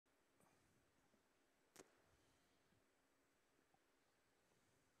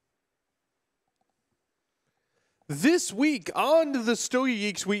This week on the Stogie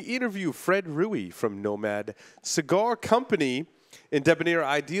Geeks, we interview Fred Rewey from Nomad Cigar Company. In Debonair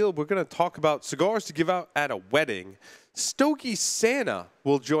Ideal, we're going to talk about cigars to give out at a wedding. Stogie Santa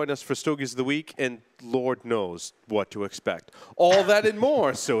will join us for Stogies of the Week, and Lord knows what to expect. All that and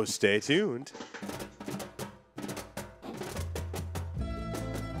more, so stay tuned.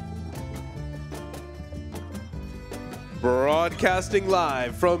 Broadcasting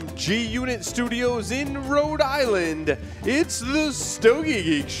live from G-Unit Studios in Rhode Island, it's the Stogie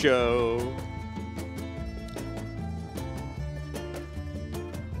Geeks Show.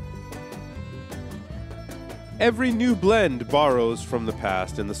 Every new blend borrows from the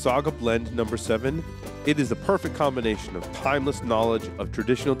past, and the Saga Blend No. 7, it is the perfect combination of timeless knowledge of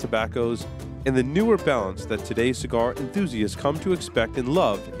traditional tobaccos and the newer balance that today's cigar enthusiasts come to expect and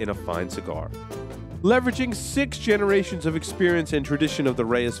love in a fine cigar. Leveraging 6 generations of experience and tradition of the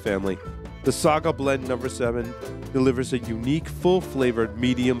Reyes family, the Saga Blend No. 7 delivers a unique, full-flavored,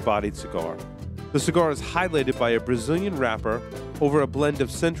 medium-bodied cigar. The cigar is highlighted by a Brazilian wrapper over a blend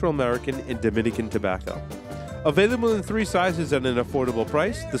of Central American and Dominican tobacco. Available in 3 sizes at an affordable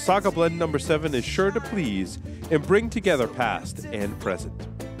price, the Saga Blend No. 7 is sure to please and bring together past and present.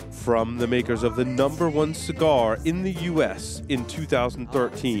 From the makers of the #1 cigar in the U.S. in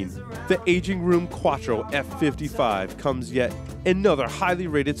 2013, the Aging Room Quattro F55 comes yet another highly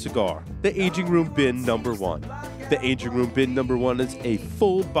rated cigar, the Aging Room Bin No. 1. The Aging Room Bin No. 1 is a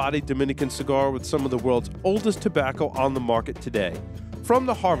full-bodied Dominican cigar with some of the world's oldest tobacco on the market today, from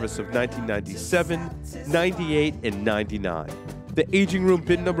the harvest of 1997, 98, and 99. The Aging Room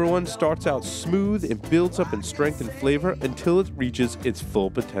Bin No. 1 starts out smooth and builds up in strength and flavor until it reaches its full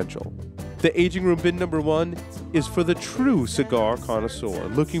potential. The Aging Room Bin No. 1 is for the true cigar connoisseur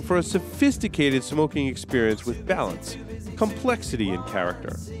looking for a sophisticated smoking experience with balance, complexity, and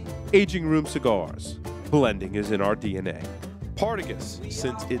character. Aging Room Cigars. Blending is in our DNA. Partagas.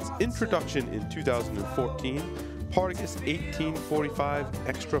 Since its introduction in 2014, Partagas 1845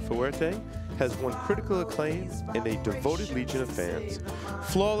 Extra Fuerte has won critical acclaim and a devoted legion of fans.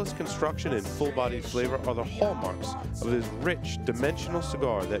 Flawless construction and full-bodied flavor are the hallmarks of this rich, dimensional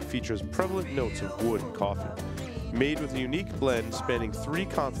cigar that features prevalent notes of wood and coffee. Made with a unique blend spanning 3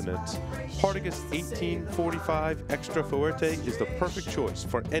 continents, Partagas 1845 Extra Fuerte is the perfect choice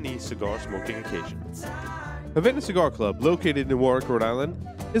for any cigar smoking occasion. Havana Cigar Club, located in Warwick, Rhode Island,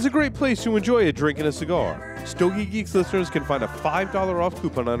 is a great place to enjoy a drink and a cigar. Stogie Geeks listeners can find a $5 off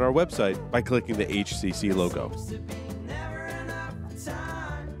coupon on our website by clicking the HCC logo.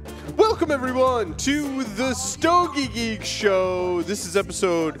 Welcome, everyone, to the Stogie Geeks Show. This is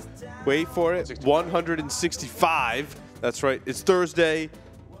episode, wait for it, 165. That's right. It's Thursday,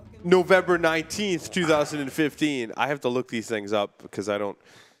 November 19th, 2015. I have to look these things up because I don't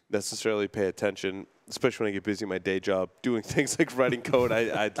necessarily pay attention, especially when I get busy in my day job doing things like writing code.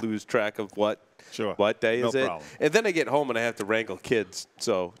 I'd lose track of what day is it. Problem. And then I get home and I have to wrangle kids.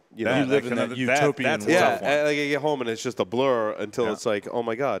 So, you know, you live in that utopian world. Yeah, I get home and it's just a blur until it's like, oh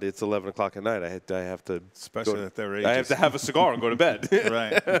my God, it's 11 o'clock at night. I have to, especially at their ages. I have to have a cigar and go to bed.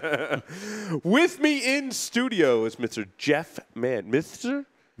 Right. With me in studio is Mr. Jeff Mann. Mr.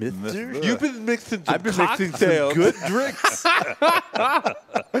 You've been mixing some cocktails. Good drinks.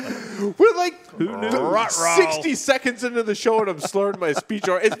 We're like 60 seconds into the show and I'm slurring my speech.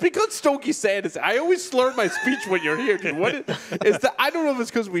 It's because Stogie Santa. I always slur my speech when you're here. Dude. What is that? I don't know if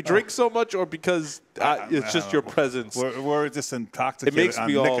it's because we drink so much or because it's just your presence. We're just intoxicated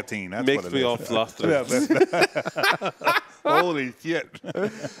on nicotine. That's makes what me all flustered. Holy shit.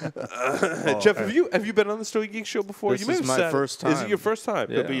 Jeff, have you been on the Stogie Geeks show before? This is my first time. Is it your first time?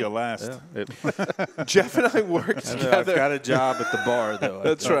 It'll be your last. Yeah. Jeff and I work together. I've got a job at the bar, though.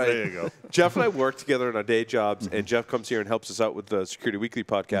 That's right. There you go. Jeff and I work together in our day jobs, and Jeff comes here and helps us out with the Security Weekly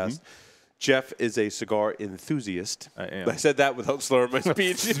podcast. Jeff is a cigar enthusiast. I am. I said that without slurring my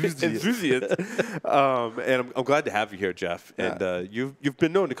speech. Enthusiast. And I'm glad to have you here, Jeff. And you've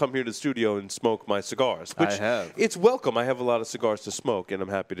been known to come here to the studio and smoke my cigars. Which I have. It's welcome. I have a lot of cigars to smoke, and I'm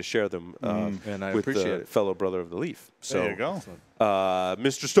happy to share them and I with appreciate the it. fellow brother of the Leaf. So, There you go.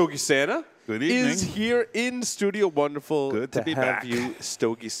 Mr. Stogie Santa Good evening. is here in studio. Wonderful Good to be have back. you,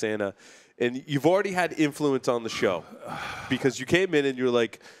 Stogie Santa. And you've already had influence on the show because you came in and you're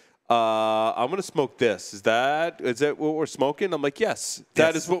like, I'm going to smoke this. Is that what we're smoking? I'm like, yes,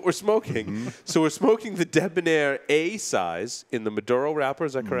 that is what we're smoking. So we're smoking the Debonair A size in the Maduro wrapper.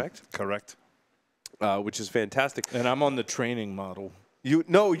 Is that correct? Correct. Which is fantastic. And I'm on the training model. You're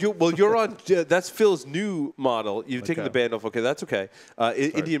on. That's Phil's new model. You've taken the band off. Okay, that's okay.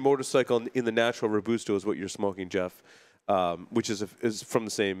 Indian Motorcycle in the Natural Robusto is what you're smoking, Jeff. which is from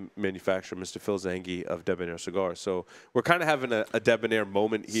the same manufacturer, Mr. Phil Zangi of Debonair Cigars. So we're kind of having a Debonair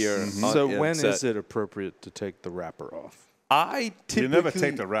moment here. So when is it appropriate to take the wrapper off? I typically... You never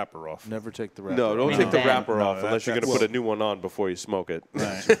take the wrapper off. Never take the wrapper No, don't off. take the wrapper off unless you're going to that's- put a new one on before you smoke it.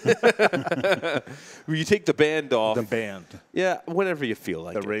 Right. You take the band off. The band. Yeah, whenever you feel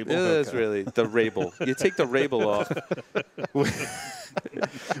like The it. rabel? Yeah, that's Okay. really the rabel. You take the rabel off.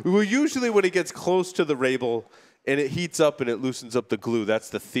 Well, usually when it gets close to the rabel and it heats up and it loosens up the glue, that's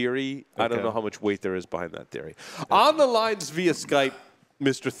the theory. I don't Okay. know how much weight there is behind that theory. On the lines via Skype,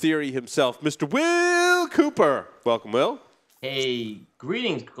 Mr. Theory himself, Mr. Will Cooper. Welcome, Will. Hey,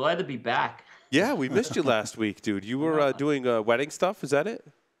 greetings. Glad to be back. Yeah, we missed you last week, dude. You were doing wedding stuff. Is that it?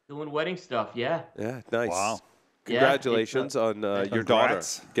 Doing wedding stuff, yeah. Yeah, nice. Wow. Congratulations on your daughter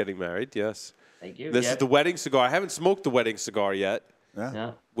Congrats. getting married. Yes. Thank you. This yeah. is the wedding cigar. I haven't smoked the wedding cigar yet. Yeah.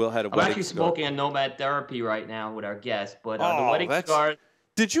 Yeah. Will had a I'm wedding actually cigar. smoking a Nomad Therapy right now with our guest, but the Oh, wedding that's- cigar,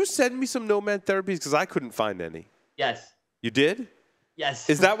 Did you send me some Nomad therapies? Because I couldn't find any. yes. You did? Yes.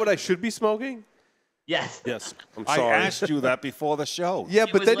 Is that what I should be smoking? Yes. Yes. I'm I sorry. asked you that before the show. Yeah,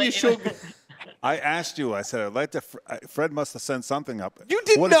 It but was then you late- showed. I asked you. I said, I'd like to. Fred must have sent something up. You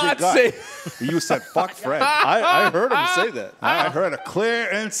did What has he not got? say. You said, fuck Fred. I heard him say that. I heard it clear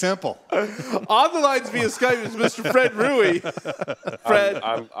and simple. On the lines via Skype is Mr. Fred Rewey. Fred,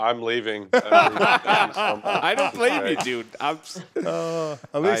 I'm leaving. I I don't blame you, dude. At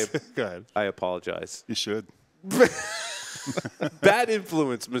least, go ahead. I apologize. You should. Bad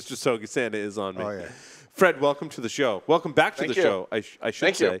influence, Mr. Stogie Santa is on me. Oh, yeah. Fred, welcome to the show. Welcome back to Thank the you. show, I should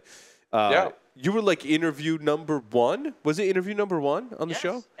Thank you. say. Yeah. You were like interview number 1? Was it interview number 1 on the Yes,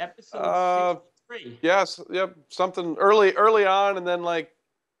 show? Episode 63. yes, yep, something early on, and then like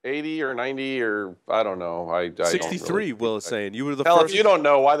 80 or 90 or I don't know. I don't 63, really Will is saying. You were the Hell, first. if you don't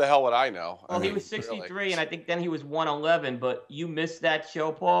know, why the hell would I know? I Well, he mean, was 63, really. and I think then he was 111, but you missed that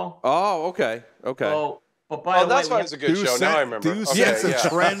show, Paul. Oh, okay. Okay. So, but by Oh, the way, that's why we it's a have- good show. Now I remember. Do you Okay, sense a yeah.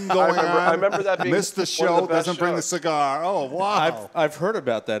 trend going I remember that being Missed the one of show, the best doesn't bring the shows. cigar. Oh, wow. I've heard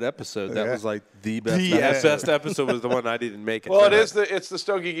about that episode. That Yeah. was like the best. the episode. best episode was the one I didn't make it. Well, to. it's the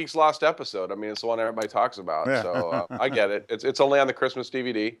Stogie Geeks lost episode. I mean, it's the one everybody talks about. Yeah. So I get it. It's only on the Christmas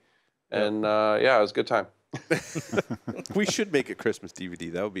DVD, and yeah, it was a good time. We should make a Christmas DVD.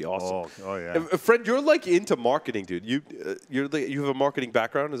 That would be awesome. Oh, yeah. Fred, you're like into marketing, dude. You have a marketing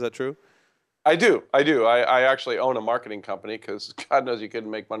background. Is that true? I do. I actually own a marketing company because God knows you couldn't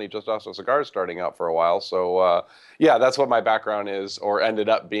make money just off of cigars starting out for a while. So yeah, that's what my background is, or ended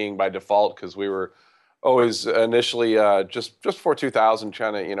up being by default, because we were always initially just before 2000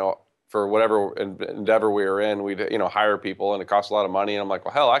 trying to, for whatever endeavor we were in, we'd hire people, and it cost a lot of money. And I'm like,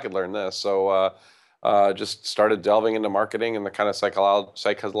 well, hell, I could learn this. So just started delving into marketing and the kind of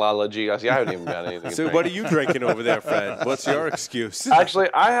psychology. I haven't even got anything. to So drink. what are you drinking over there, Fred? What's your excuse? Actually,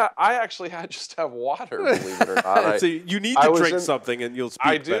 I actually just have water, believe it or not. So you need I to was drink in- something, and you'll speak.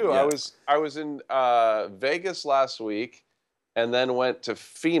 I do. better, yeah. I was in Vegas last week, and then went to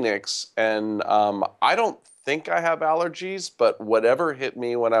Phoenix. And I don't think I have allergies, but whatever hit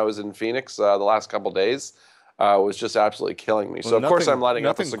me when I was in Phoenix the last couple days was just absolutely killing me. So of course I'm lighting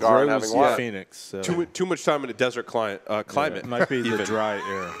up a cigar and having water. Phoenix. So Too much time in a desert climate. it might be the even. dry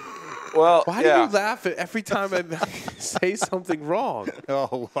air. Well, Why yeah. do you laugh at every time I say something wrong?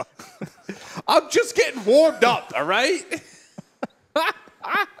 Oh, wow. I'm just getting warmed up, all right?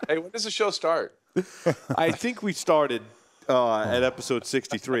 Hey, when does the show start? I think we started at episode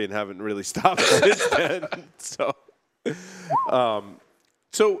 63 and haven't really stopped since then.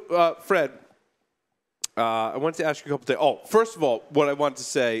 So, Fred, I wanted to ask you a couple things. Oh, first of all, what I wanted to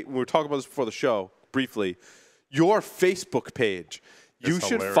say, we were talking about this before the show briefly, your Facebook page. You It's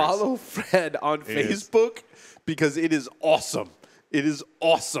should hilarious. follow Fred on is. Facebook because it is awesome. It is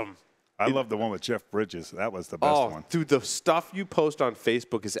awesome. I love the one with Jeff Bridges. That was the best Oh, one. dude, the stuff you post on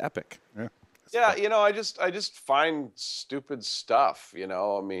Facebook is epic. Yeah. Yeah, I just find stupid stuff,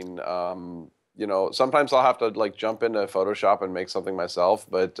 I mean, sometimes I'll have to like jump into Photoshop and make something myself,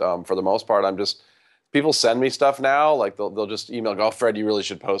 but for the most part, people send me stuff now, like they'll just email, go, oh, Fred, you really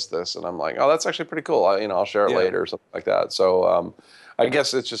should post this. And I'm like, oh, that's actually pretty cool. I'll share it Yeah. later or something like that. So I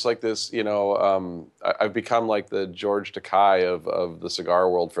guess it's just like this, I've become like the George Takei of the cigar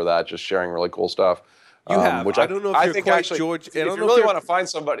world for that, just sharing really cool stuff. You have. Which I don't know if I you're think quite actually, George. If you really want to find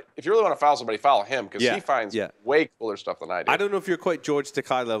somebody, if you really want to follow somebody, follow him because he finds way cooler stuff than I do. I don't know if you're quite George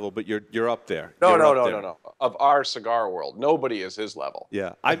Takei level, but you're up there. No. Of our cigar world, nobody is his level.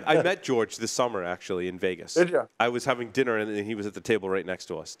 Yeah, I met George this summer actually in Vegas. Did you? I was having dinner and he was at the table right next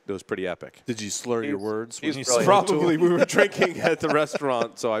to us. It was pretty epic. Did you slur your words? Probably. We were drinking at the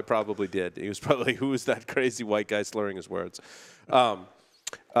restaurant, so I probably did. He was probably, who is that crazy white guy slurring his words?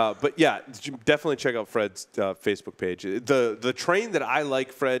 But yeah, definitely check out Fred's Facebook page. The train that I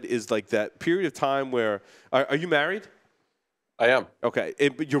like, Fred, is like that period of time where are you married? I am. Okay,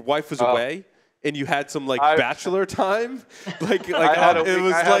 but your wife was away, and you had some bachelor time. Like it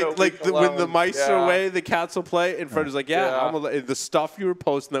was when the mice are away, the cats will play. And Fred was like, the stuff you were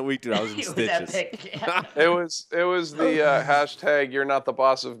posting that week, dude, I was in stitches. It was the hashtag "You're not the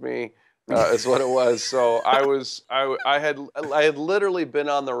boss of me." Is what it was. So I had literally been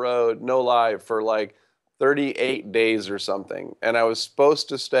on the road, no lie, for like 38 days or something, and I was supposed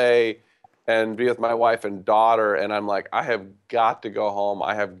to stay and be with my wife and daughter, and I'm like, I have got to go home.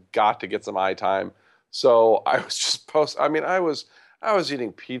 I have got to get some eye time. So I was just I was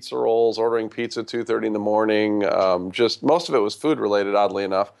eating pizza rolls, ordering pizza at 2:30 in the morning. Just most of it was food related, oddly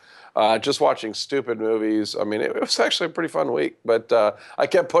enough. Just watching stupid movies. I mean, it was actually a pretty fun week, but I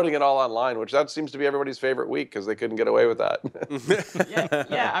kept putting it all online, which that seems to be everybody's favorite week because they couldn't get away with that.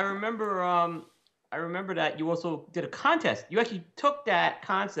 yeah. I remember that you also did a contest. You actually took that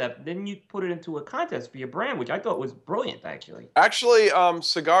concept, then you put it into a contest for your brand, which I thought was brilliant, actually. Actually,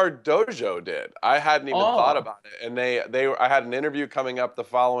 Cigar Dojo did. I hadn't even thought about it, and I had an interview coming up the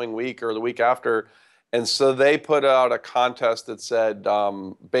following week or the week after. And so they put out a contest that said,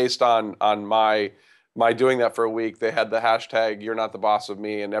 based on my doing that for a week, they had the hashtag "You're not the boss of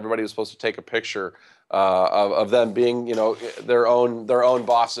me," and everybody was supposed to take a picture of them being, their own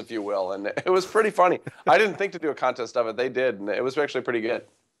boss, if you will. And it was pretty funny. I didn't think to do a contest of it. They did, and it was actually pretty good.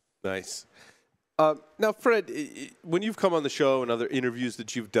 Nice. Now, Fred, when you've come on the show and other interviews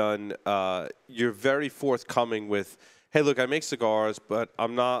that you've done, you're very forthcoming with, "Hey, look, I make cigars, but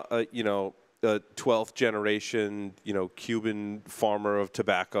I'm not, a 12th generation, Cuban farmer of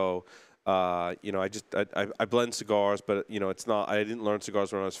tobacco. I blend cigars, but it's not. I didn't learn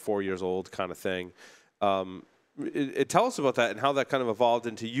cigars when I was 4 years old, kind of thing." Tell us about that and how that kind of evolved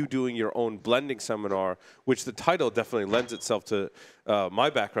into you doing your own blending seminar, which the title definitely lends itself to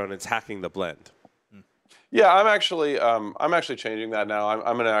my background. It's hacking the blend. Yeah, I'm actually changing that now.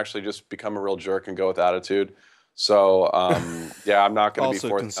 I'm going to actually just become a real jerk and go with attitude. So, I'm not going to be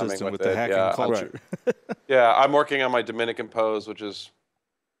forthcoming with the hacking culture. Right. Yeah, I'm working on my Dominican pose, which is...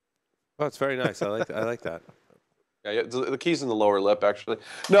 Oh, it's very nice. I like that. Yeah, the key's in the lower lip, actually.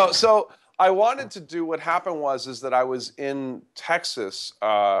 No, so I wanted to do... What happened is that I was in Texas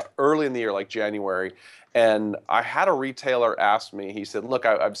early in the year, like January, and I had a retailer ask me, he said, "Look,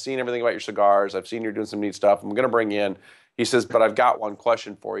 I've seen everything about your cigars. I've seen you're doing some neat stuff. I'm going to bring you in." He says, "But I've got one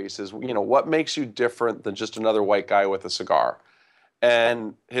question for you." He says, "What makes you different than just another white guy with a cigar?"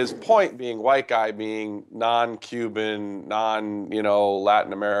 And his point being white guy being non-Cuban,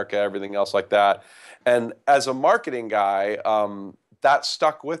 Latin America, everything else like that. And as a marketing guy, that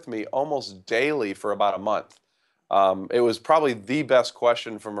stuck with me almost daily for about a month. It was probably the best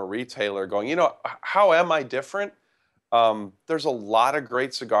question from a retailer going, how am I different? There's a lot of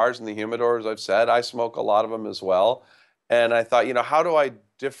great cigars in the humidor, as I've said. I smoke a lot of them as well. And I thought, how do I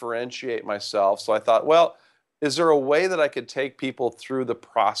differentiate myself? So I thought, well, is there a way that I could take people through the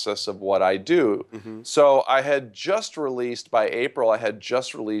process of what I do? Mm-hmm. So I had just released, by April, I had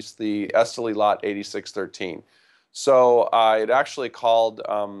just released the Esteli Lot 8613. So I had actually called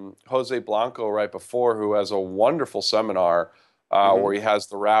Jose Blanco right before, who has a wonderful seminar where he has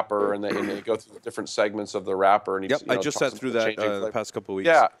the wrapper, and they go through the different segments of the wrapper. And I just sat through that the past couple of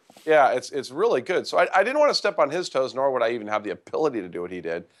weeks. Yeah, it's really good. So I didn't want to step on his toes, nor would I even have the ability to do what he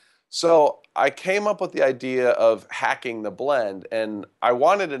did. So I came up with the idea of hacking the blend, and I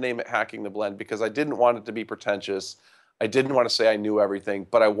wanted to name it Hacking the Blend because I didn't want it to be pretentious. I didn't want to say I knew everything,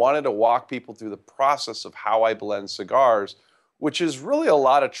 but I wanted to walk people through the process of how I blend cigars, which is really a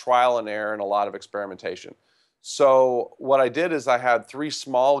lot of trial and error and a lot of experimentation. So what I did is I had 3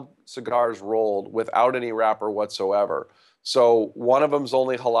 small cigars rolled without any wrapper whatsoever. So one of them's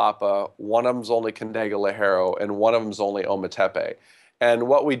only Jalapa, one of them's only Condega Ligero, and one of them's only Ometepe. And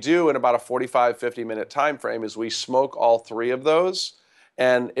what we do in about a 45, 50-minute time frame is we smoke all 3 of those.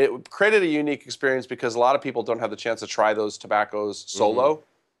 And it created a unique experience because a lot of people don't have the chance to try those tobaccos solo.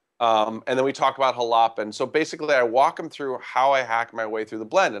 And then we talk about jalapeno. So basically, I walk them through how I hack my way through the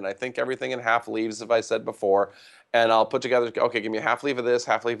blend. And I think everything in half leaves, as I said before. And I'll put together, okay, give me a half leaf of this,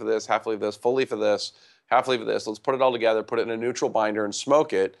 half leaf of this, half leaf of this, full leaf of this, half leaf of this. Let's put it all together, put it in a neutral binder and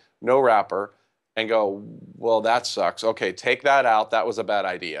smoke it, no wrapper, and go, well, that sucks. Okay, take that out. That was a bad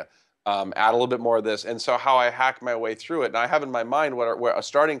idea. Add a little bit more of this. And so how I hack my way through it, and I have in my mind what a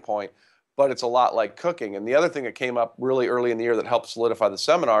starting point, but it's a lot like cooking. And the other thing that came up really early in the year that helped solidify the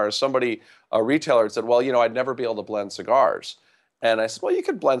seminar is a retailer had said, well, I'd never be able to blend cigars. And I said, well, you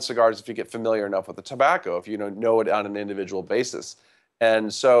could blend cigars if you get familiar enough with the tobacco, if you know it on an individual basis.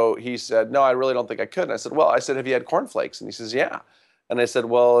 And so he said, no, I really don't think I could. And I said, have you had cornflakes? And he says, yeah. And I said,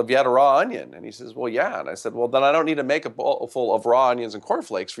 well, have you had a raw onion? And he says, well, yeah. And I said, well, then I don't need to make a bowl full of raw onions and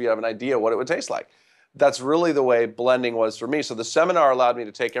cornflakes for you to have an idea what it would taste like. That's really the way blending was for me. So the seminar allowed me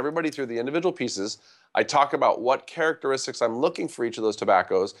to take everybody through the individual pieces. I talk about what characteristics I'm looking for each of those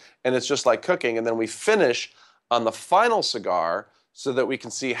tobaccos, and it's just like cooking. And then we finish on the final cigar so that we can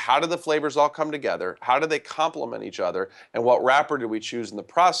see how do the flavors all come together, how do they complement each other, and what wrapper do we choose in the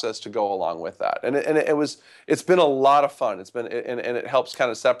process to go along with that. And it's been a lot of fun. And it helps kind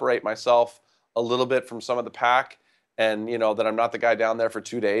of separate myself a little bit from some of the pack. And that I'm not the guy down there for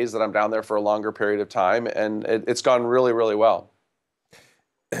 2 days, that I'm down there for a longer period of time, and it's gone really, really well.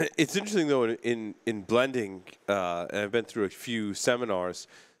 It's interesting though in blending, and I've been through a few seminars.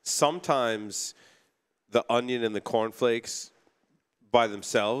 Sometimes the onion and the cornflakes by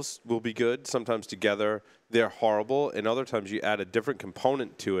themselves will be good. Sometimes together they're horrible, and other times you add a different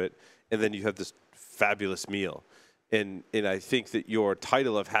component to it, and then you have this fabulous meal. And I think that your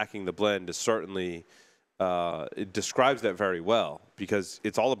title of Hacking the Blend is certainly. It describes that very well, because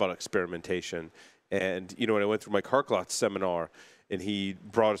it's all about experimentation. And, when I went through my Karklot seminar and he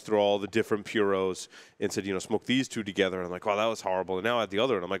brought us through all the different puros and said, smoke these two together. And I'm like, wow, that was horrible. And now I add the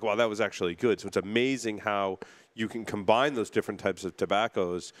other. And I'm like, wow, that was actually good. So it's amazing how you can combine those different types of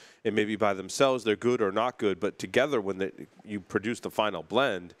tobaccos, and maybe by themselves they're good or not good, but together when you produce the final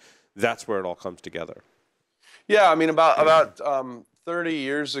blend, that's where it all comes together. Yeah, I mean, about 30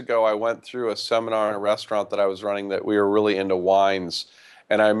 years ago, I went through a seminar in a restaurant that I was running that we were really into wines.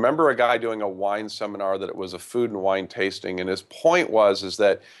 And I remember a guy doing a wine seminar that it was a food and wine tasting. And his point is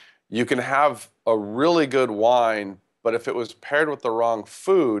that you can have a really good wine, but if it was paired with the wrong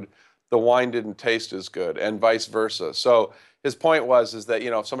food, the wine didn't taste as good, and vice versa. So his point is that,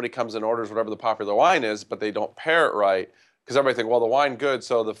 if somebody comes and orders whatever the popular wine is, but they don't pair it right, because everybody thinks, well, the wine good,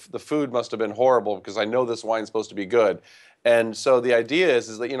 so the food must have been horrible because I know this wine's supposed to be good. And so the idea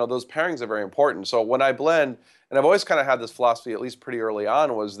is that, those pairings are very important. So when I blend, and I've always kind of had this philosophy, at least pretty early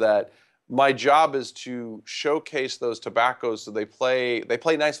on, was that my job is to showcase those tobaccos so they play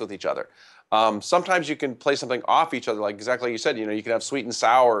nice with each other. Sometimes you can play something off each other, like exactly like you said, you can have sweet and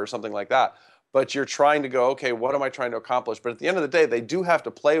sour or something like that. But you're trying to go, okay, what am I trying to accomplish? But at the end of the day, they do have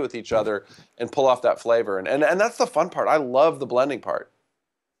to play with each other and pull off that flavor. And that's the fun part. I love the blending part.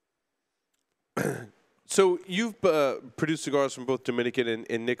 So you've produced cigars from both Dominican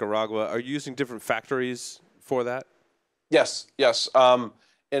and Nicaragua. Are you using different factories for that? Yes.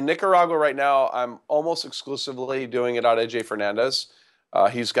 In Nicaragua right now, I'm almost exclusively doing it out of AJ Fernandez.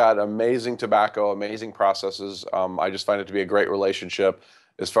 He's got amazing tobacco, amazing processes. I just find it to be a great relationship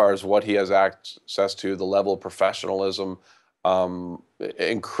as far as what he has access to, the level of professionalism.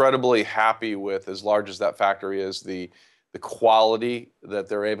 Incredibly happy with, as large as that factory is, the quality that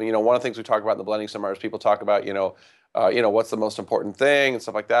they're able. One of the things we talk about in the blending seminars, people talk about, what's the most important thing and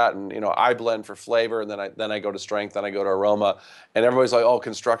stuff like that. And I blend for flavor, and then I go to strength, then I go to aroma, and everybody's like, oh,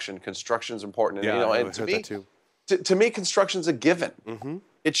 construction's important. And, Yeah, and to me, construction's a given. Mm-hmm.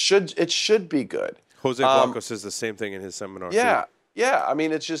 It should be good. Jose Blanco says the same thing in his seminar. Yeah. Too. Yeah, I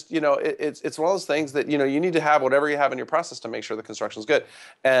mean, it's just, it's one of those things that, you need to have whatever you have in your process to make sure the construction is good.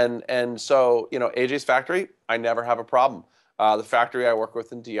 And so, AJ's factory, I never have a problem. The factory I work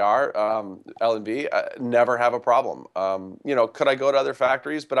with in DR, L&B, never have a problem. Could I go to other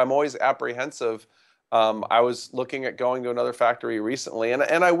factories? But I'm always apprehensive. I was looking at going to another factory recently, and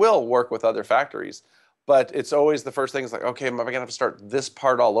I will work with other factories. But it's always the first thing is like, okay, am I going to have to start this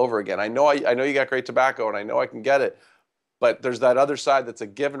part all over again? I know you got great tobacco, and I know I can get it. But there's that other side that's a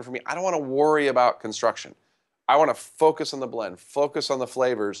given for me. I don't want to worry about construction. I want to focus on the blend, focus on the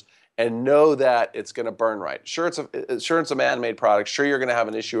flavors, and know that it's going to burn right. Sure, it's a man-made product. Sure, you're going to have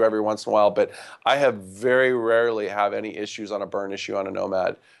an issue every once in a while, but I have very rarely have any issues on a burn issue on a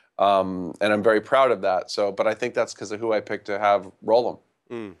Nomad, and I'm very proud of that. So, but I think that's because of who I picked to have roll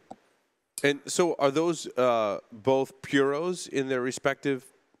them. And so, are those both puros in their respective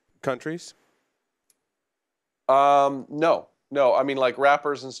countries? No. No, I mean like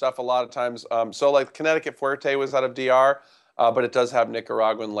wrappers and stuff a lot of times. So like Connecticut Fuerte was out of DR, but it does have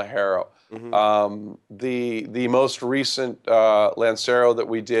Nicaraguan Ligero. Hmm. The most recent Lancero that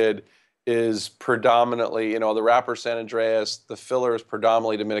we did is predominantly, the wrapper San Andreas, the filler is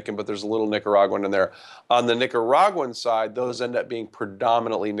predominantly Dominican, but there's a little Nicaraguan in there. On the Nicaraguan side, those end up being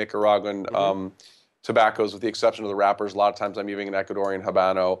predominantly Nicaraguan tobaccos, with the exception of the wrappers. A lot of times I'm using an Ecuadorian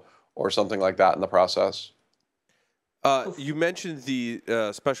Habano or something like that in the process. You mentioned the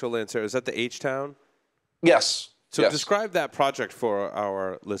special Lancero. Is that the H-Town? Yes. So yes. describe that project for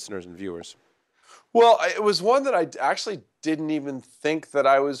our listeners and viewers. Well, it was one that I actually didn't even think that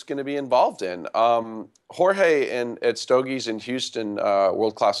I was going to be involved in. Jorge at Stogie's in Houston,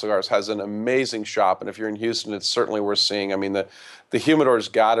 World Class Cigars, has an amazing shop, and if you're in Houston, it's certainly worth seeing. I mean, the humidor's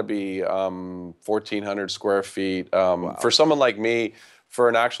got to be 1,400 square feet. Wow. For someone like me, for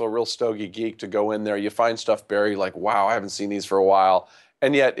an actual real Stogie geek to go in there, you find stuff buried like, wow, I haven't seen these for a while.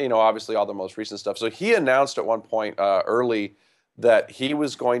 And yet, obviously all the most recent stuff. So he announced at one point early that he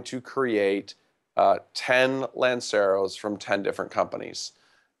was going to create 10 Lanceros from 10 different companies.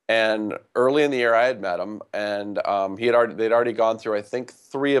 And early in the year, I had met him, and they'd already gone through, I think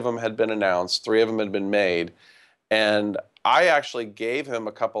 3 of them had been announced, 3 of them had been made. And I actually gave him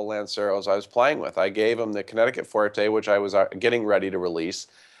a couple Lanceros I was playing with. I gave him the Connecticut Fuerte, which I was getting ready to release.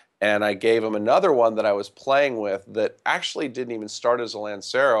 And I gave him another one that I was playing with that actually didn't even start as a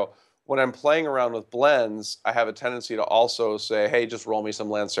Lancero. When I'm playing around with blends, I have a tendency to also say, hey, just roll me some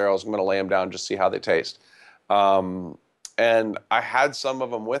Lanceros. I'm going to lay them down, just see how they taste. And I had some of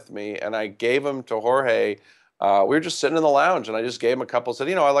them with me, and I gave them to Jorge. We were just sitting in the lounge, and I just gave him a couple, said,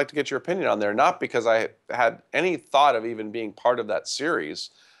 I'd like to get your opinion on there. Not because I had any thought of even being part of that series,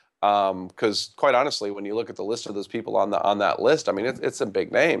 because quite honestly, when you look at the list of those people on that list, I mean, it's some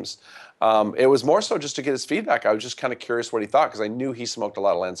big names. It was more so just to get his feedback. I was just kind of curious what he thought, because I knew he smoked a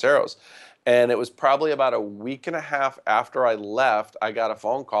lot of Lanceros. And it was probably about a week and a half after I left, I got a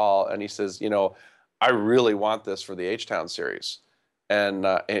phone call, and he says, I really want this for the H-Town series. And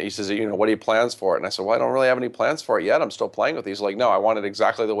he says, what are your plans for it? And I said, well, I don't really have any plans for it yet. I'm still playing with these. He's like, no, I want it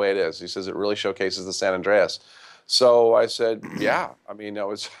exactly the way it is. He says, it really showcases the San Andreas. So I said, yeah. I mean, I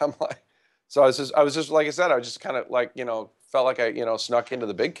was just, like I said, I was just kind of like, felt like I, snuck into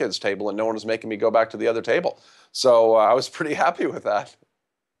the big kids table and no one was making me go back to the other table. So I was pretty happy with that.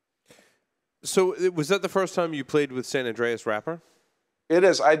 So was that the first time you played with San Andreas wrapper? It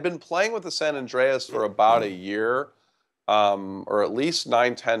is. I'd been playing with the San Andreas for about a year, or at least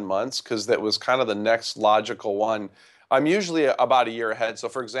 9-10 months, because that was kind of the next logical one. I'm usually about a year ahead. So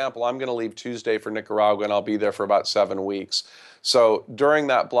for example, I'm going to leave Tuesday for Nicaragua, and I'll be there for about 7 weeks. So during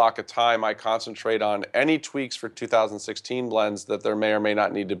that block of time, I concentrate on any tweaks for 2016 blends that there may or may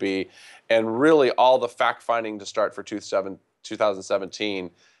not need to be, and really all the fact finding to start for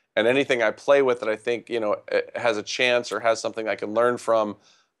 2017. And anything I play with that I think, has a chance or has something I can learn from,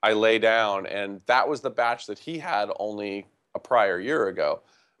 I lay down. And that was the batch that he had only a prior year ago,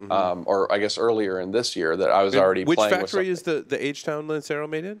 or I guess earlier in this year, that I was already playing with. Which factory is the H-Town Lancero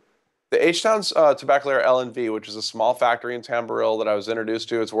made in? The H-Town's Tobacco Layer L&V, which is a small factory in Tamboril that I was introduced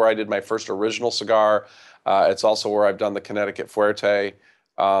to. It's where I did my first original cigar. It's also where I've done the Connecticut Fuerte.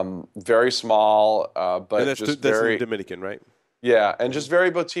 Very small, but and that's very Dominican, right? Yeah, and just very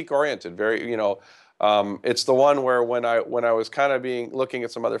boutique oriented. Very, it's the one where when I was kind of looking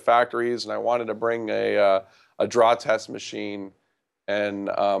at some other factories and I wanted to bring a draw test machine, and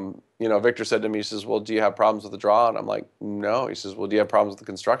Victor said to me, he says, "Well, do you have problems with the draw?" And I'm like, "No." He says, "Well, do you have problems with the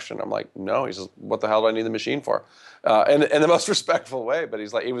construction?" I'm like, "No." He says, "What the hell do I need the machine for?" And in the most respectful way, but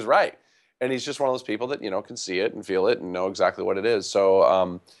he was right, and he's just one of those people that can see it and feel it and know exactly what it is.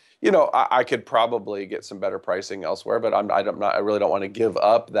 So. I could probably get some better pricing elsewhere, but I really don't want to give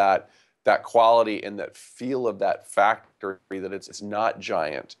up that quality and that feel of that factory. That it's not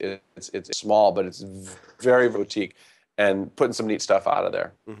giant, it's small, but it's very boutique, and putting some neat stuff out of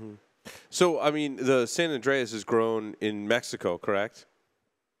there. Mm-hmm. So I mean, the San Andreas is grown in Mexico, correct?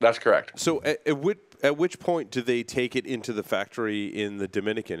 That's correct. So at which point do they take it into the factory in the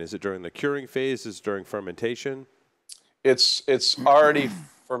Dominican? Is it during the curing phase? Is it during fermentation? It's already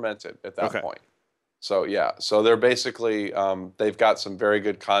fermented at that point. So yeah, so they're basically they've got some very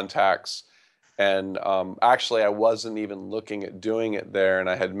good contacts, and actually I wasn't even looking at doing it there, and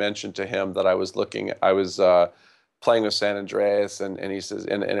I had mentioned to him that I was playing with San Andreas, and he says,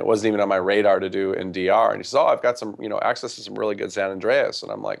 and it wasn't even on my radar to do in DR, and he says, "Oh, I've got some access to some really good San Andreas,"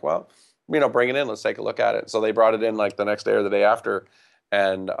 and I'm like, "Well, bring it in, let's take a look at it." So they brought it in like the next day or the day after,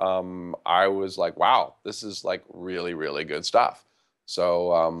 and I was like, "Wow, this is like really, really good stuff."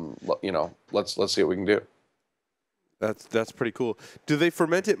 So let's see what we can do. That's pretty cool. Do they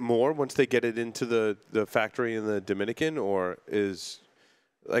ferment it more once they get it into the factory in the Dominican, or is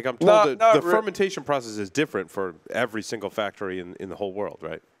like I'm told that the fermentation process is different for every single factory in the whole world,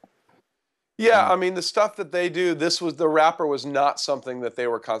 right? Yeah, I mean the stuff that they do. The wrapper was not something that they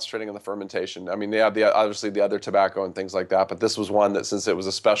were concentrating on the fermentation. I mean they have obviously the other tobacco and things like that, but this was one that, since it was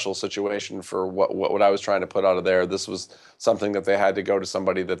a special situation for what I was trying to put out of there, this was something that they had to go to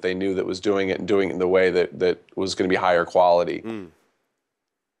somebody that they knew that was doing it and doing it in the way that was going to be higher quality.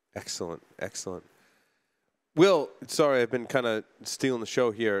 Excellent. Will, sorry, I've been kind of stealing the show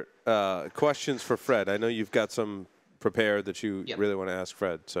here. Questions for Fred. I know you've got some prepared that you really want to ask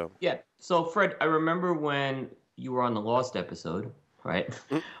Fred. So Fred, I remember when you were on the Lost episode, right?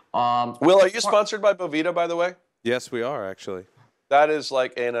 Will, are you sponsored by Bovita, by the way? Yes, we are actually. That is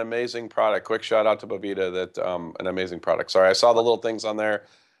like an amazing product. Quick shout out to Bovita. An amazing product. Sorry, I saw the little things on there,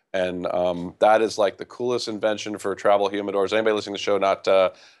 and that is like the coolest invention for travel humidors. Anybody listening to the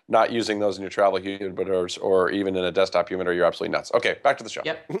show not using those in your travel humidors or even in a desktop humidor, you're absolutely nuts. Okay, back to the show.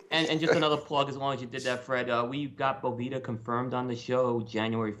 Yep, and just another plug, as long as you did that, Fred, we got Bovita confirmed on the show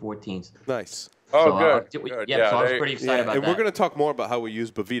January 14th. Nice. Oh, good. Good. Yeah, so I was pretty excited about and that. we're going to talk more about how we use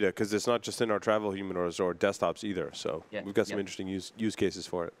Bovita, because it's not just in our travel humidors or desktops either. So we've got some interesting use cases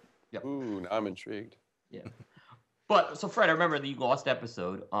for it. Yep. Ooh, now I'm intrigued. Yeah. But so Fred, I remember the Lost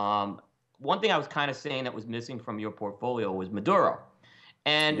episode. One thing I was kind of saying that was missing from your portfolio was Maduro.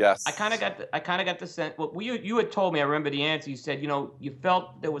 And yes. I kind of got the sense. Well, you had told me. I remember the answer. You said, you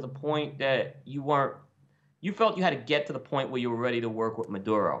felt there was a point that you felt you had to get to the point where you were ready to work with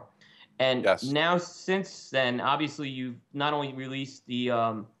Maduro. And now, since then, obviously, you've not only released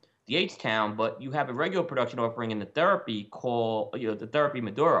the H-Town, but you have a regular production offering in the therapy called the Therapy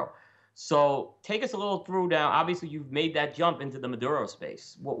Maduro. So take us a little through now. Obviously, you've made that jump into the Maduro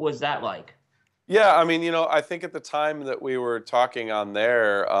space. What was that like? Yeah, I mean, I think at the time that we were talking on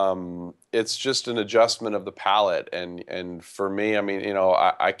there, it's just an adjustment of the palate. And for me, I mean,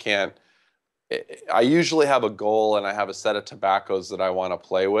 I can't, I usually have a goal and I have a set of tobaccos that I want to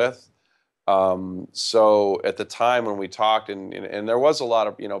play with. So at the time when we talked, and there was a lot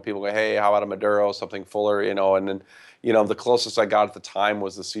of, people go, hey, how about a Maduro, something fuller, and then, the closest I got at the time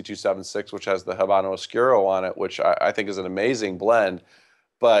was the C276, which has the Habano Oscuro on it, which I think is an amazing blend.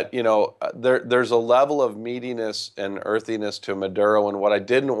 But, there's a level of meatiness and earthiness to Maduro, and what I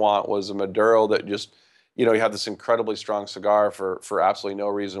didn't want was a Maduro that just, you have this incredibly strong cigar for absolutely no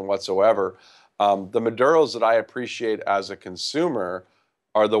reason whatsoever. The Maduros that I appreciate as a consumer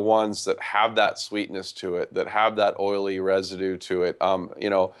are the ones that have that sweetness to it, that have that oily residue to it.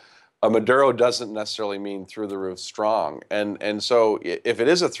 A Maduro doesn't necessarily mean through the roof strong, and so if it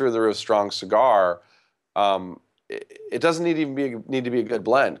is a through the roof strong cigar, it doesn't need to be a good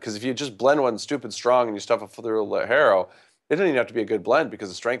blend, because if you just blend one stupid strong and you stuff it through a Ligero, it doesn't even have to be a good blend, because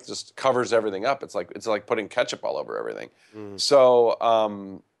the strength just covers everything up. It's like putting ketchup all over everything. So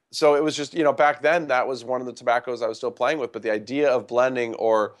it was just, back then that was one of the tobaccos I was still playing with, but the idea of blending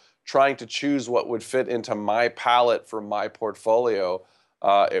or trying to choose what would fit into my palate for my portfolio,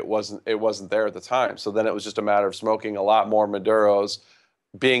 it wasn't there at the time. So then it was just a matter of smoking a lot more Maduros,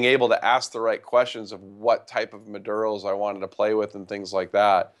 being able to ask the right questions of what type of Maduros I wanted to play with and things like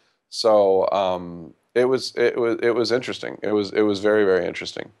that. So it was interesting. It was very, very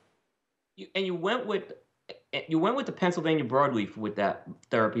interesting. You went with the Pennsylvania broadleaf with that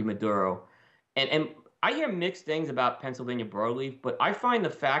Therapy Maduro, and I hear mixed things about Pennsylvania broadleaf, but I find the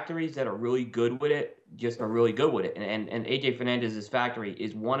factories that are really good with it just are really good with it, and AJ Fernandez's factory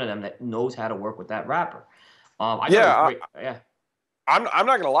is one of them that knows how to work with that wrapper. I'm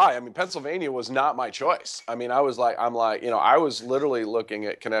not gonna lie. I mean, Pennsylvania was not my choice. I mean, I was literally looking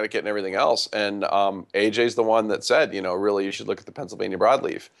at Connecticut and everything else, and AJ's the one that said, really you should look at the Pennsylvania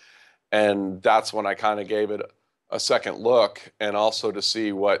broadleaf, and that's when I kind of gave it a second look, and also to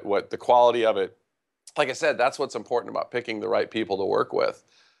see what the quality of it. Like I said, that's what's important about picking the right people to work with.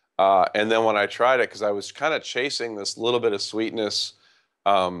 And then when I tried it, because I was kind of chasing this little bit of sweetness.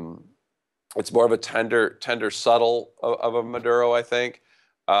 It's more of a tender, subtle of a Maduro, I think,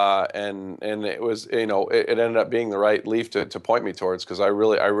 and it was, it ended up being the right leaf to point me towards, because I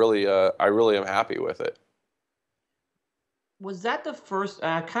really am happy with it. Was that the first?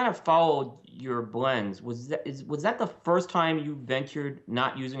 I kind of followed your blends. Was that the first time you ventured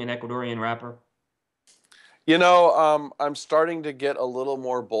not using an Ecuadorian wrapper? I'm starting to get a little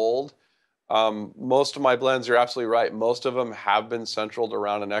more bold. Most of my blends, you're absolutely right. Most of them have been centered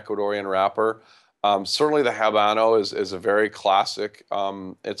around an Ecuadorian wrapper. Certainly the Habano is a very classic.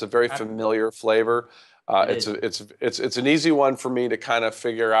 It's a very familiar flavor. It's an easy one for me to kind of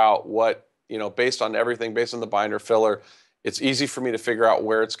figure out what based on everything, based on the binder filler, it's easy for me to figure out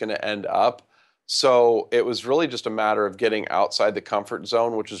where it's going to end up. So it was really just a matter of getting outside the comfort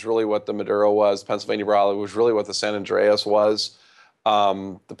zone, which is really what the Maduro was. Pennsylvania Barolo was really what the San Andreas was.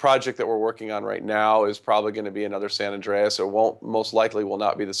 The project that we're working on right now is probably going to be another San Andreas. It most likely will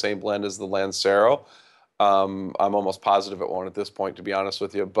not be the same blend as the Lancero. I'm almost positive it won't at this point, to be honest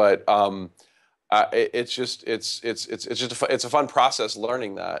with you. But it's a fun process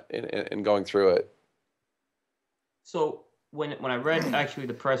learning that and going through it. So when I read actually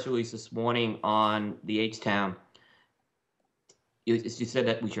the press release this morning on the H-Town, you said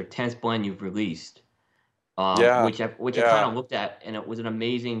that was your 10th blend you've released. Which I kind of looked at, and it was an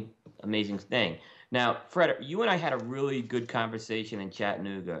amazing thing. Now, Fred, you and I had a really good conversation in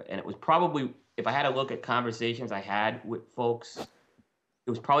Chattanooga, and it was probably, if I had to look at conversations I had with folks, it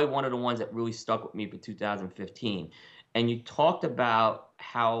was probably one of the ones that really stuck with me for 2015. And you talked about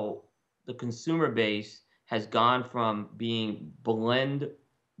how the consumer base has gone from being blend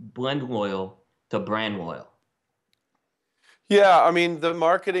loyal to brand loyal. Yeah, I mean, the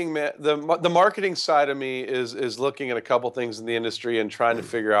marketing side of me is looking at a couple things in the industry and trying to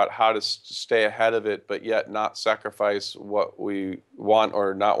figure out how to stay ahead of it, but yet not sacrifice what we want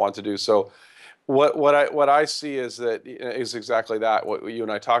or not want to do. So what I see is exactly that. What you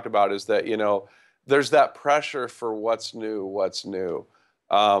and I talked about is that, there's that pressure for what's new.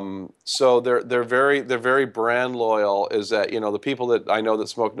 So they're very brand loyal. Is that, the people that I know that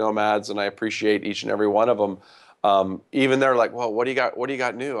smoke Nomads, and I appreciate each and every one of them. Even they're like, well, what do you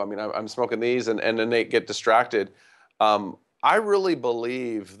got new? I mean, I'm smoking these, and then they get distracted. I really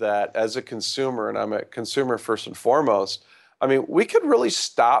believe that as a consumer, and I'm a consumer first and foremost, I mean, we could really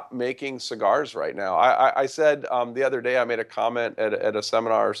stop making cigars right now. I said the other day, I made a comment at a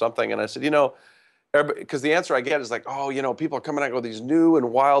seminar or something, and I said, because the answer I get is like, oh, people are coming out with these new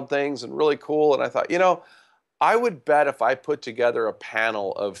and wild things and really cool. And I thought, I would bet if I put together a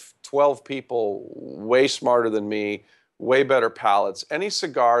panel of 12 people way smarter than me, way better palates, any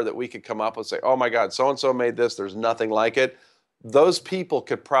cigar that we could come up with, say, oh my God, so-and-so made this, there's nothing like it. Those people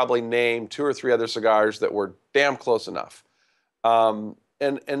could probably name 2 or 3 other cigars that were damn close enough. And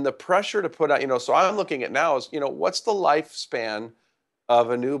the pressure to put out, so I'm looking at now is, what's the lifespan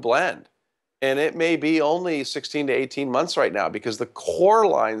of a new blend? And it may be only 16 to 18 months right now, because the core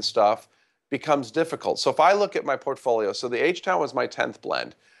line stuff becomes difficult. So if I look at my portfolio, so the H-Town was my 10th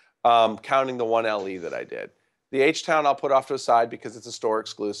blend, counting the 1 LE that I did. The H-Town I'll put off to the side because it's a store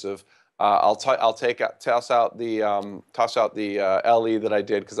exclusive. I'll toss out the LE that I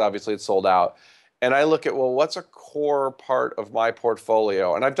did because obviously it's sold out. And I look at, well, what's a core part of my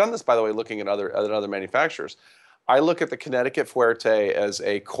portfolio? And I've done this, by the way, looking at other manufacturers. I look at the Connecticut Fuerte as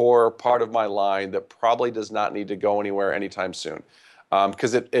a core part of my line that probably does not need to go anywhere anytime soon.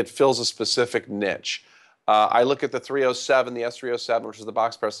 Because it fills a specific niche. I look at the 307, the S307, which is the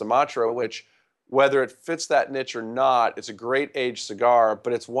box press Sumatra, which, whether it fits that niche or not, it's a great aged cigar,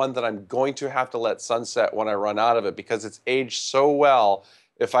 but it's one that I'm going to have to let sunset when I run out of it, because it's aged so well.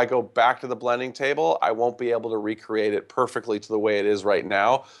 If I go back to the blending table, I won't be able to recreate it perfectly to the way it is right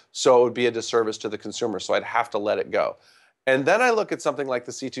now. So it would be a disservice to the consumer. So I'd have to let it go. And then I look at something like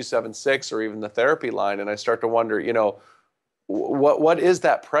the C276 or even the Therapy line, and I start to wonder, what is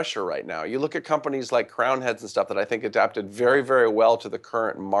that pressure right now? You look at companies like Crown Heads and stuff that I think adapted very, very well to the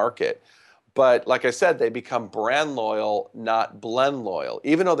current market. But like I said, they become brand loyal, not blend loyal.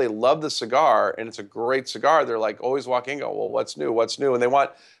 Even though they love the cigar and it's a great cigar, they're like always walking and go, well, what's new? What's new? And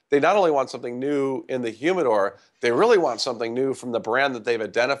they not only want something new in the humidor, they really want something new from the brand that they've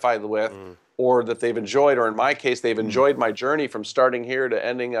identified with or that they've enjoyed. Or in my case, they've enjoyed my journey from starting here to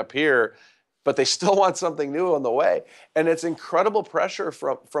ending up here. But they still want something new on the way. And it's incredible pressure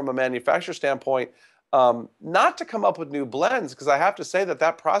from a manufacturer standpoint, not to come up with new blends, because I have to say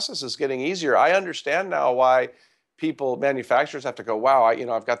that process is getting easier. I understand now why manufacturers have to go, wow,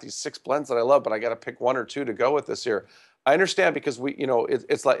 I've got these 6 blends that I love, but I got to pick 1 or 2 to go with this year. I understand, because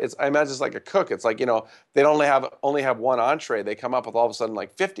I imagine it's like a cook. It's like, they only have 1 entree. They come up with all of a sudden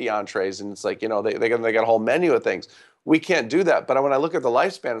like 50 entrees, and it's like, they got a whole menu of things. We can't do that. But when I look at the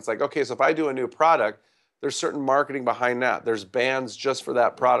lifespan, it's like, okay, so if I do a new product, there's certain marketing behind that. There's bands just for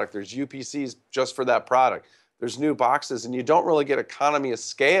that product. There's UPCs just for that product. There's new boxes, and you don't really get economy of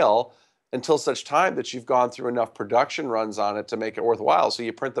scale until such time that you've gone through enough production runs on it to make it worthwhile. So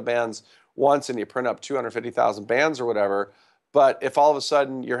you print the bands once and you print up 250,000 bands or whatever. But if all of a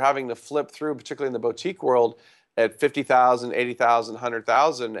sudden you're having to flip through, particularly in the boutique world, at 50,000, 80,000,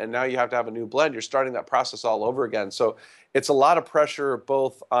 100,000, and now you have to have a new blend, you're starting that process all over again. So it's a lot of pressure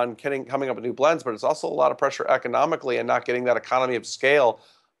both on coming up with new blends, but it's also a lot of pressure economically and not getting that economy of scale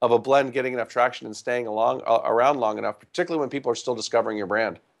of a blend getting enough traction and staying around long enough, particularly when people are still discovering your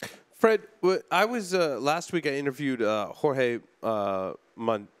brand. Fred, I was last week. I interviewed Jorge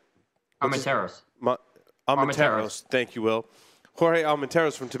Armenteros. Armenteros. Thank you, Will. Jorge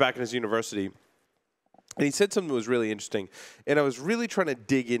Armenteros from Tobacconist University. And he said something that was really interesting. And I was really trying to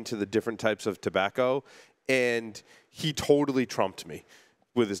dig into the different types of tobacco. And he totally trumped me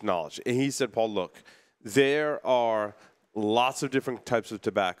with his knowledge. And he said, Paul, look, there are lots of different types of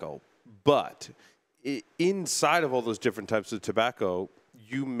tobacco. But inside of all those different types of tobacco,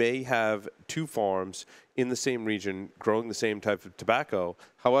 you may have two farms in the same region growing the same type of tobacco.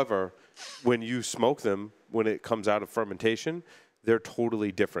 However, when you smoke them, when it comes out of fermentation, they're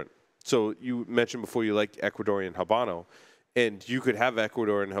totally different. So you mentioned before you like Ecuadorian Habano, and you could have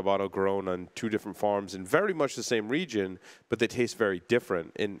Ecuadorian Habano grown on two different farms in very much the same region, but they taste very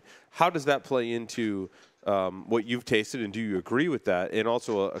different. And how does that play into what you've tasted, and do you agree with that? And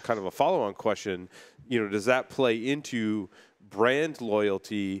also a kind of a follow-on question, does that play into brand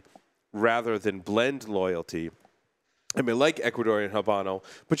loyalty rather than blend loyalty? I mean, I like Ecuadorian Habano,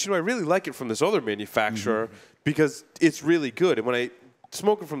 but I really like it from this other manufacturer because it's really good. And when I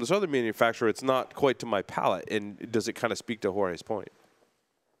smoke it from this other manufacturer, it's not quite to my palate. And does it kind of speak to Jorge's point?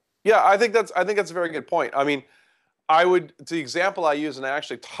 Yeah, I think that's a very good point. I mean, the example I use and I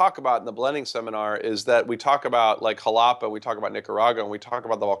actually talk about in the blending seminar is that we talk about like Jalapa, we talk about Nicaragua, and we talk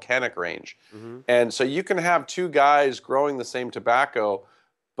about the volcanic range. And so you can have two guys growing the same tobacco,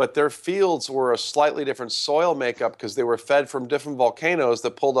 but their fields were a slightly different soil makeup because they were fed from different volcanoes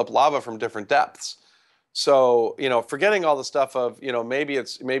that pulled up lava from different depths. So, forgetting all the stuff of, maybe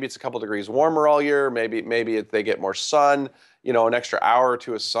it's a couple degrees warmer all year, maybe they get more sun, an extra hour or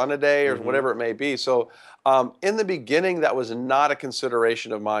two of sun a day or whatever it may be. So in the beginning, that was not a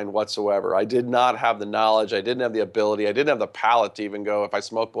consideration of mine whatsoever. I did not have the knowledge. I didn't have the ability. I didn't have the palate to even go, if I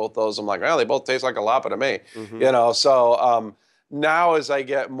smoke both those, I'm like, well, they both taste like a Lapa to me, So now as I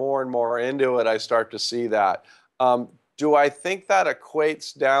get more and more into it, I start to see that. Do I think that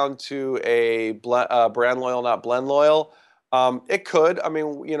equates down to a brand loyal, not blend loyal? It could. I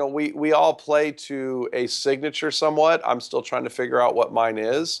mean, we all play to a signature somewhat. I'm still trying to figure out what mine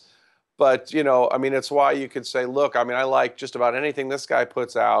is. But, I mean, it's why you could say, look, I mean, I like just about anything this guy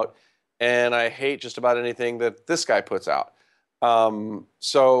puts out, and I hate just about anything that this guy puts out.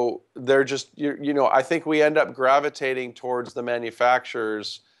 So they're just, I think we end up gravitating towards the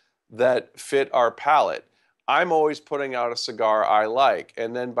manufacturers that fit our palate. I'm always putting out a cigar I like,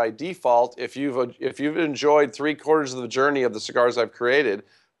 and then by default, if you've enjoyed 3/4 of the journey of the cigars I've created,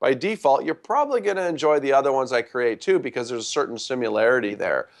 by default, you're probably going to enjoy the other ones I create too, because there's a certain similarity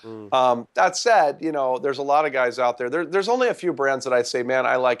there. That said, there's a lot of guys out there. There's only a few brands that I say, man,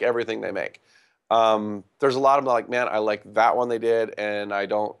 I like everything they make. There's a lot of them like, man, I like that one they did, and I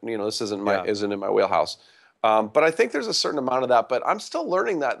don't, this isn't in my wheelhouse. But I think there's a certain amount of that. But I'm still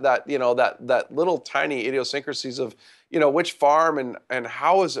learning that little tiny idiosyncrasies of, which farm and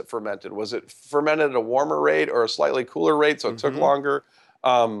how is it fermented? Was it fermented at a warmer rate or a slightly cooler rate, so it took longer?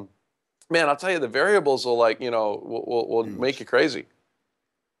 Man, I'll tell you, the variables will will make you crazy.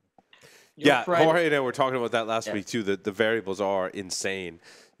 Yeah, Jorge and I were talking about that last week too. The variables are insane.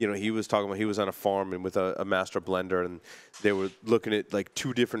 He was talking about he was on a farm and with a master blender, and they were looking at like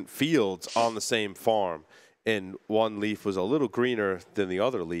two different fields on the same farm. And one leaf was a little greener than the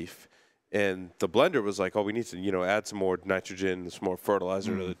other leaf. And the blender was like, oh, we need to, add some more nitrogen, some more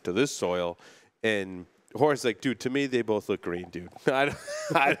fertilizer to this soil. And Jorge's like, dude, to me, they both look green, dude. I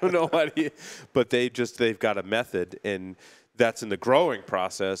don't know what but they've got a method, and that's in the growing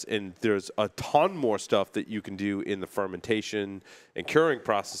process. And there's a ton more stuff that you can do in the fermentation and curing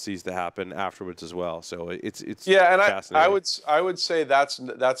processes that happen afterwards as well. So it's and fascinating. I would say that's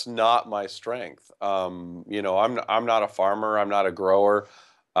not my strength. I'm not a farmer. I'm not a grower.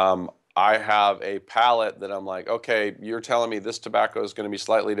 I have a palate that I'm like, okay, you're telling me this tobacco is going to be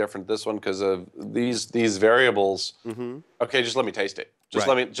slightly different this one because of these variables. Okay, just let me taste it.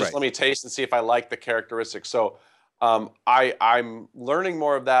 Let me taste and see if I like the characteristics. So I'm learning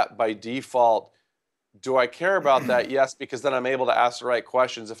more of that by default. Do I care about that? Yes, because then I'm able to ask the right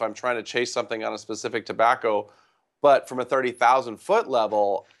questions if I'm trying to chase something on a specific tobacco. But from a 30,000-foot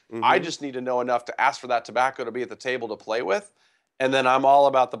level, I just need to know enough to ask for that tobacco to be at the table to play with. And then I'm all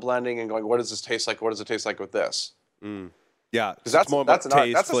about the blending and going, what does this taste like? What does it taste like with this? Yeah, because it's more about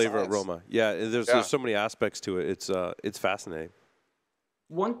taste, flavor, aroma. Yeah, there's so many aspects to it. It's fascinating.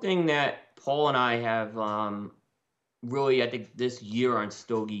 One thing that Paul and I have really, I think, this year on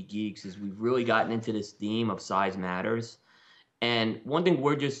Stogie Geeks is we've really gotten into this theme of size matters. And one thing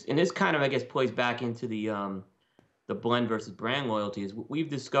and this kind of, I guess, plays back into the the blend versus brand loyalty is what we've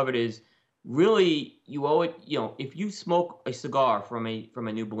discovered is really you owe it. You know, if you smoke a cigar from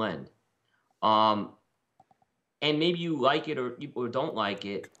a new blend, and maybe you like it or don't like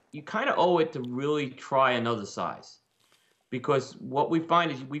it, you kind of owe it to really try another size. Because what we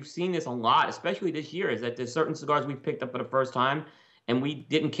find is we've seen this a lot, especially this year, is that there's certain cigars we've picked up for the first time and we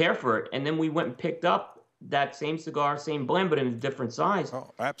didn't care for it. And then we went and picked up that same cigar, same blend, but in a different size.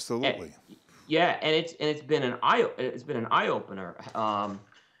 Oh, absolutely. And it's been an eye opener.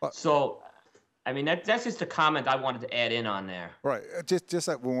 So, I mean, that's just a comment I wanted to add in on there. Right. Just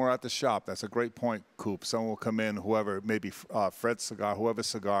like when we're at the shop, that's a great point, Coop. Someone will come in, whoever, maybe Fred's cigar, whoever's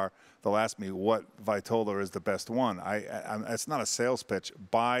cigar, they'll ask me what Vitola is the best one. It's not a sales pitch.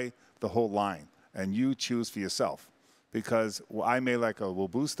 Buy the whole line, and you choose for yourself. Because I may like a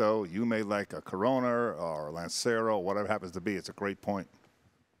Robusto, you may like a Corona or a Lancero, whatever it happens to be. It's a great point.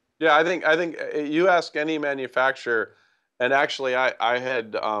 Yeah, I think you ask any manufacturer, and actually I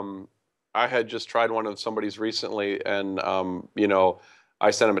had just tried one of somebody's recently, and you know,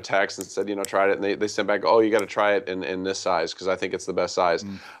 I sent them a text and said, you know, tried it, and they sent back, oh, you got to try it in this size because I think it's the best size.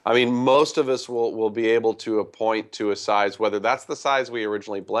 I mean, most of us will be able to point to a size, whether that's the size we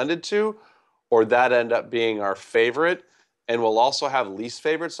originally blended to, or that end up being our favorite, and we'll also have least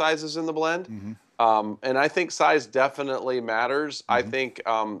favorite sizes in the blend. And I think size definitely matters. I think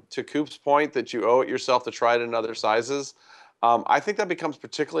to Coop's point that you owe it yourself to try it in other sizes. I think that becomes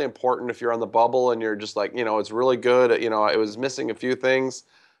particularly important if you're on the bubble and you're just like, you know, it's really good. You know, it was missing a few things.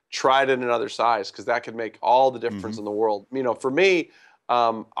 Try it in another size because that could make all the difference in the world. You know, for me,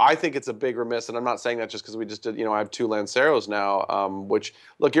 I think it's a big remiss, and I'm not saying that just because we just did, you know, I have 2 Lanceros now, which,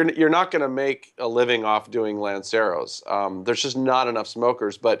 look, you're not going to make a living off doing Lanceros. There's just not enough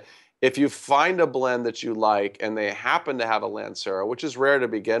smokers. But if you find a blend that you like and they happen to have a Lancero, which is rare to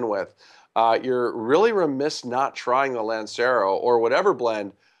begin with, you're really remiss not trying the Lancero or whatever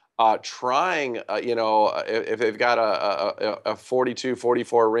blend, trying, you know, if they've got a 42,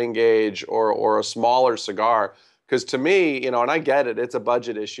 44 ring gauge or a smaller cigar. Because to me, you know, and I get it, it's a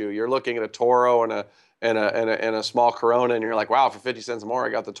budget issue. You're looking at a Toro and a small Corona, and you're like, wow, for 50 cents more, I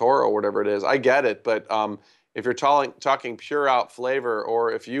got the Toro or whatever it is. I get it, but if you're talking pure out flavor,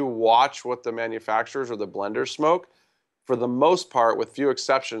 or if you watch what the manufacturers or the blenders smoke, for the most part, with few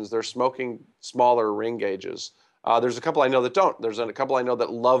exceptions, they're smoking smaller ring gauges. There's a couple I know that don't. There's a couple I know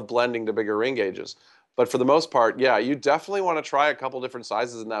that love blending to bigger ring gauges. But for the most part, yeah, you definitely want to try a couple different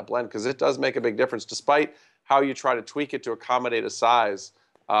sizes in that blend because it does make a big difference. Despite how you try to tweak it to accommodate a size,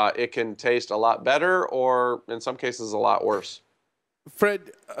 it can taste a lot better or, in some cases, a lot worse.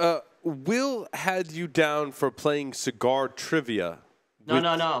 Fred, Will had you down for playing cigar trivia. No.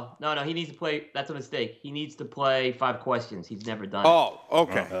 He needs to play. That's a mistake. He needs to play 5 questions. He's never done it. Oh,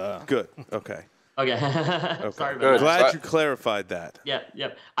 okay. Good. Okay. Okay. Sorry about that. Glad you clarified that.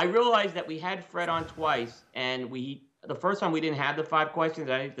 Yep. I realized that we had Fred on twice, and the first time we didn't have the 5 questions.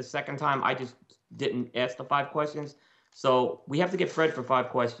 I think the second time I just didn't ask the 5 questions. So we have to get Fred for 5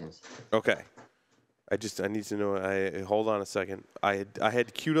 questions. Okay. I need to know. Hold on a second. I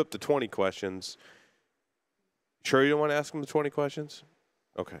had queued up the 20 questions. Sure you don't want to ask him the 20 questions?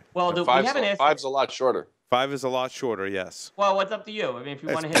 Okay. Well, we haven't asked. 5's a lot shorter. 5 is a lot shorter, yes. Well, what's up to you? I mean, if you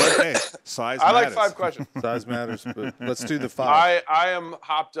want to hit it. Size I matters. like 5 questions. Size matters, but let's do the 5. I am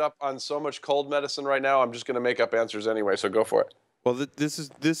hopped up on so much cold medicine right now, I'm just going to make up answers anyway, so go for it. Well, this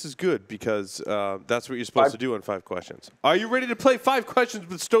is good because that's what you're supposed to do on 5 questions. Are you ready to play 5 questions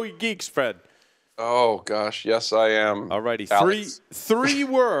with Stogie Geeks, Fred? Oh, gosh. Yes, I am. All righty. Three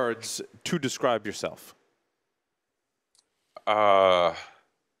words to describe yourself.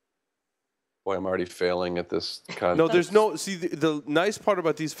 Boy, I'm already failing at this kind No, there's no. See, the nice part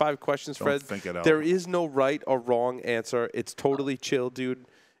about these 5 questions, Fred, there is no right or wrong answer. It's totally chill, dude.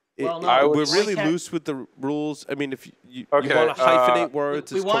 We're really loose with the rules. I mean, if you want to hyphenate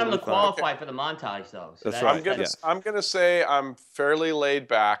words, we want them to qualify for the montage, though. So that's right. I'm gonna say I'm fairly laid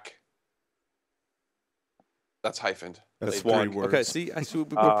back. That's hyphened. That's 3 words. Okay, see,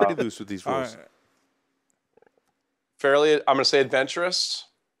 we're pretty loose with these rules. Fairly, I'm gonna say adventurous.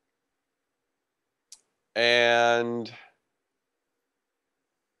 And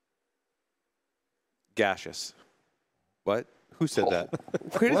gaseous. What? Who said that?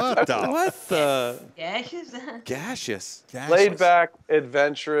 What the? Gaseous? Gaseous. Laid back,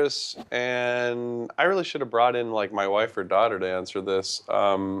 adventurous, and I really should have brought in like my wife or daughter to answer this.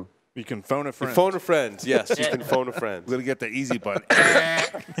 You can phone a friend. Phone a friend. Yes, you can phone a friend. We're gonna get the easy button.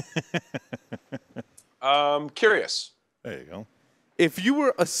 Curious. There you go. If you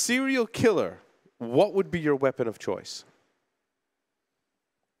were a serial killer, what would be your weapon of choice?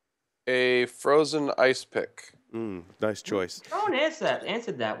 A frozen ice pick Nice choice. Ron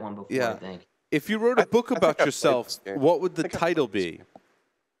answered that one before, I think. If you wrote a book about yourself, what would the title be?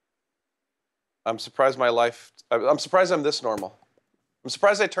 I'm surprised I'm surprised I'm this normal. I'm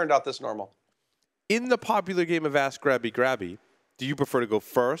surprised I turned out this normal. In the popular game of Ask Grabby Grabby, do you prefer to go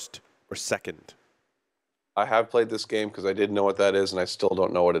first or second? I have played this game because I didn't know what that is, and I still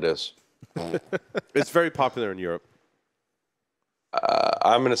don't know what it is. It's very popular in Europe.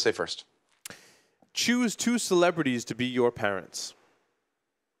 I'm going to say first. Choose 2 celebrities to be your parents.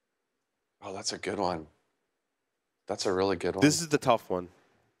 Oh, that's a good one. That's a really good one. This is the tough one.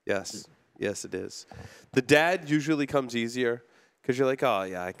 Yes. Yes, it is. The dad usually comes easier because you're like, oh,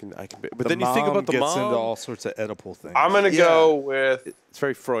 yeah, I can. But then you think about the mom. Gets into all sorts of Oedipal things. I'm going to go with... It's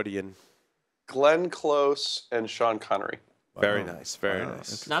very Freudian. Glenn Close and Sean Connery. Very nice. Very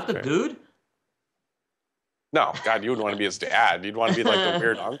nice. Not the dude? No, God, you wouldn't want to be his dad. You'd want to be like the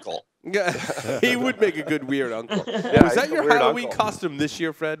weird uncle. Yeah, he would make a good weird uncle. Yeah, was that your Halloween costume this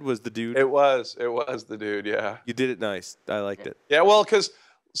year, Fred? Was the dude? It was the dude. Yeah. You did it nice. I liked it. Yeah, well, because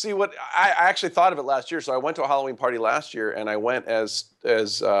see, what I actually thought of it last year. So I went to a Halloween party last year, and I went as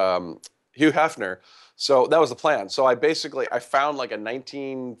Hugh Hefner. So that was the plan. So I found like a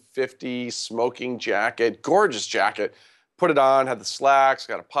 1950 smoking jacket, gorgeous jacket, put it on, had the slacks,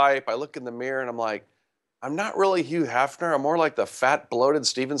 got a pipe. I look in the mirror and I'm like, I'm not really Hugh Hefner. I'm more like the fat, bloated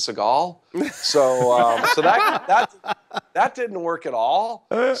Steven Seagal. So, so that didn't work at all.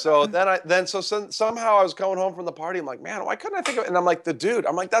 So then somehow I was going home from the party. I'm like, man, why couldn't I think of it? And I'm like, the dude.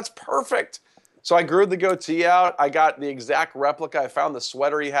 I'm like, that's perfect. So I grew the goatee out. I got the exact replica. I found the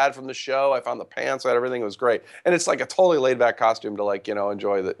sweater he had from the show. I found the pants. I had everything. It was great. And it's like a totally laid back costume to like,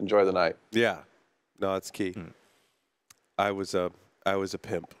 enjoy the night. Yeah. No, it's key. I was a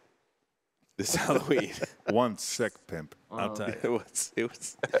pimp this Halloween. One sick pimp. I'll tell you.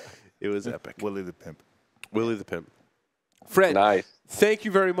 It was epic. Willie the Pimp. Willie the Pimp. Fred, nice. Thank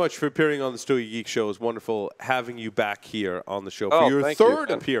you very much for appearing on the Stogie Geeks show. It was wonderful having you back here on the show for your third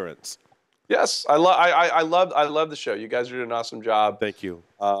appearance. Yes, I love the show. You guys are doing an awesome job. Thank you.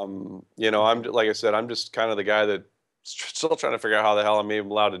 I'm like I said, I'm just kind of the guy that's still trying to figure out how the hell I'm even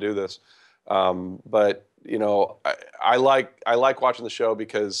allowed to do this. But I like watching the show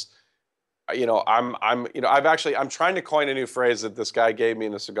because I'm trying to coin a new phrase that this guy gave me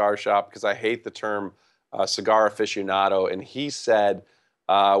in a cigar shop because I hate the term cigar aficionado, and he said,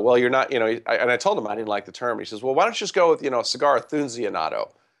 well, you're not, and I told him I didn't like the term. He says, well, why don't you just go with cigar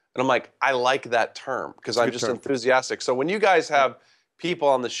aficionado? And I'm like, I like that term because I'm just enthusiastic. So when you guys have people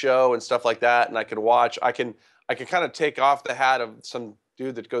on the show and stuff like that, and I can watch, I can kind of take off the hat of some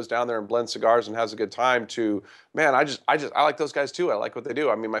dude that goes down there and blends cigars and has a good time to, man, I like those guys too. I like what they do.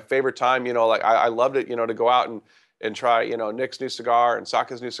 I mean, my favorite time, I loved it, to go out and try, Nick's new cigar and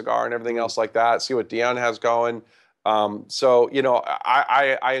Saka's new cigar and everything else like that. See what Dion has going. So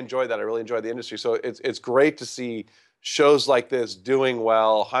I enjoy that. I really enjoy the industry. So it's great to see shows like this doing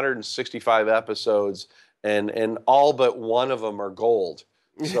well, 165 episodes, and all but one of them are gold.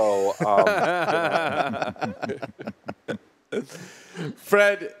 So,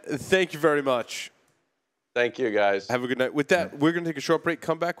 Fred, thank you very much. Thank you, guys. Have a good night. With that, we're going to take a short break,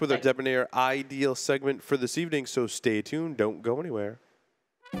 come back with our Debonair Ideal segment for this evening, so stay tuned. Don't go anywhere.